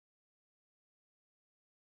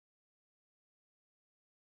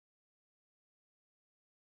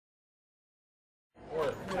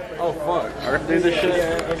it. Oh fuck! I gotta do this shit.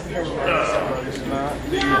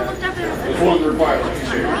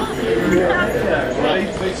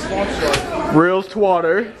 Real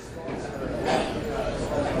TROTTER.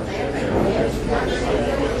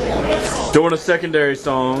 Doing a secondary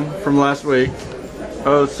song from last week.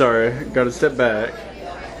 Oh, sorry. Gotta step back.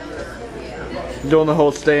 Doing the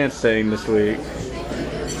whole stance thing this week.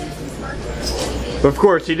 But of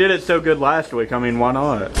course, he did it so good last week. I mean, why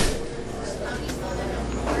not?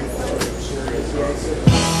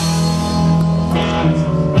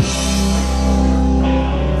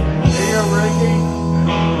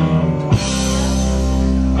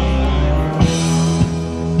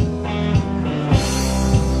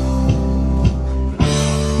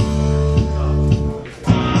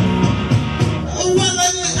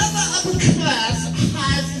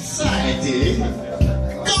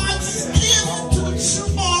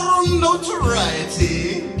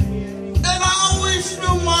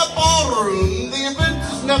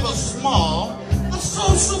 Never small. The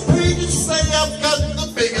social pages say I've got the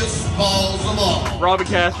biggest balls of all. Robin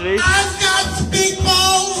Cassidy. I've got big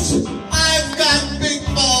balls. I've got big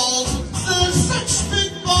balls. They're such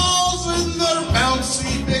big balls and they're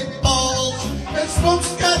bouncy big balls. And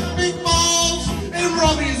Smoke's got big balls and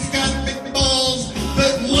Robbie's got big balls.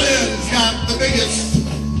 But Lynn's got the biggest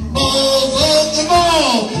balls of them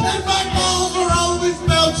all. And my balls are always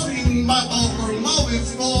bouncing. My balls are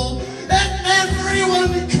always full.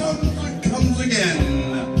 Everyone comes again.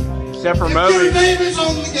 Except for Moby. Moby. If your name is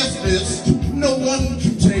on the guest list, no one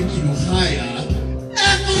can take you higher.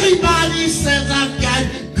 Everybody says I've got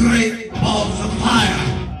great balls of fire.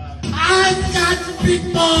 I've got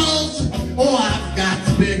big balls. Oh, I've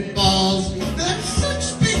got big balls. They're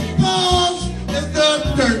such big balls, and they're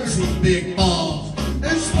dirty big balls.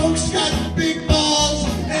 And Smoke's got big balls,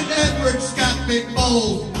 and Edward's got big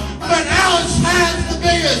balls. But Alice has the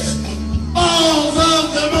biggest balls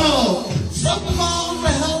of them all. Some balls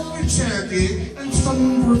are held for charity and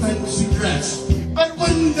some for fancy dress. But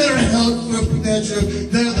when they're held for pleasure,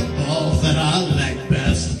 they're the balls that I like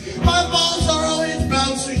best. My balls are always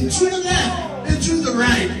bouncing to the left and to the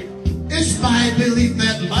right. It's my belief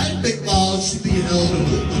that my big balls should be held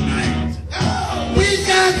over the night. We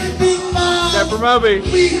got big balls. Except for Moby.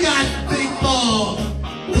 We got big balls.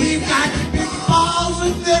 We've got big balls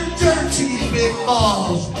and they're dirty big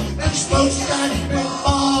balls. And Smoke's got big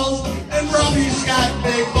balls, and Robbie's got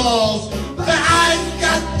big balls. But I've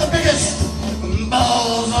got the biggest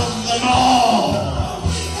balls of them all.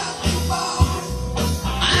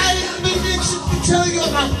 I've been itching to tell you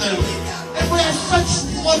about them. And we have such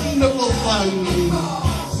wonderful fun.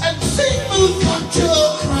 And seafood,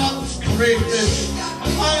 cocktail, crabs, crayfish,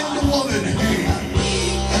 find a woman, hey.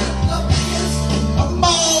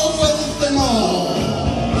 Balls of them all.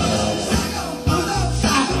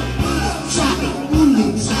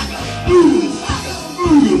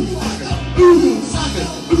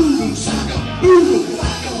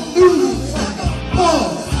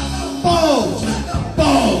 Balls, balls,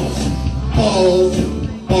 balls,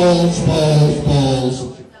 balls, balls, balls.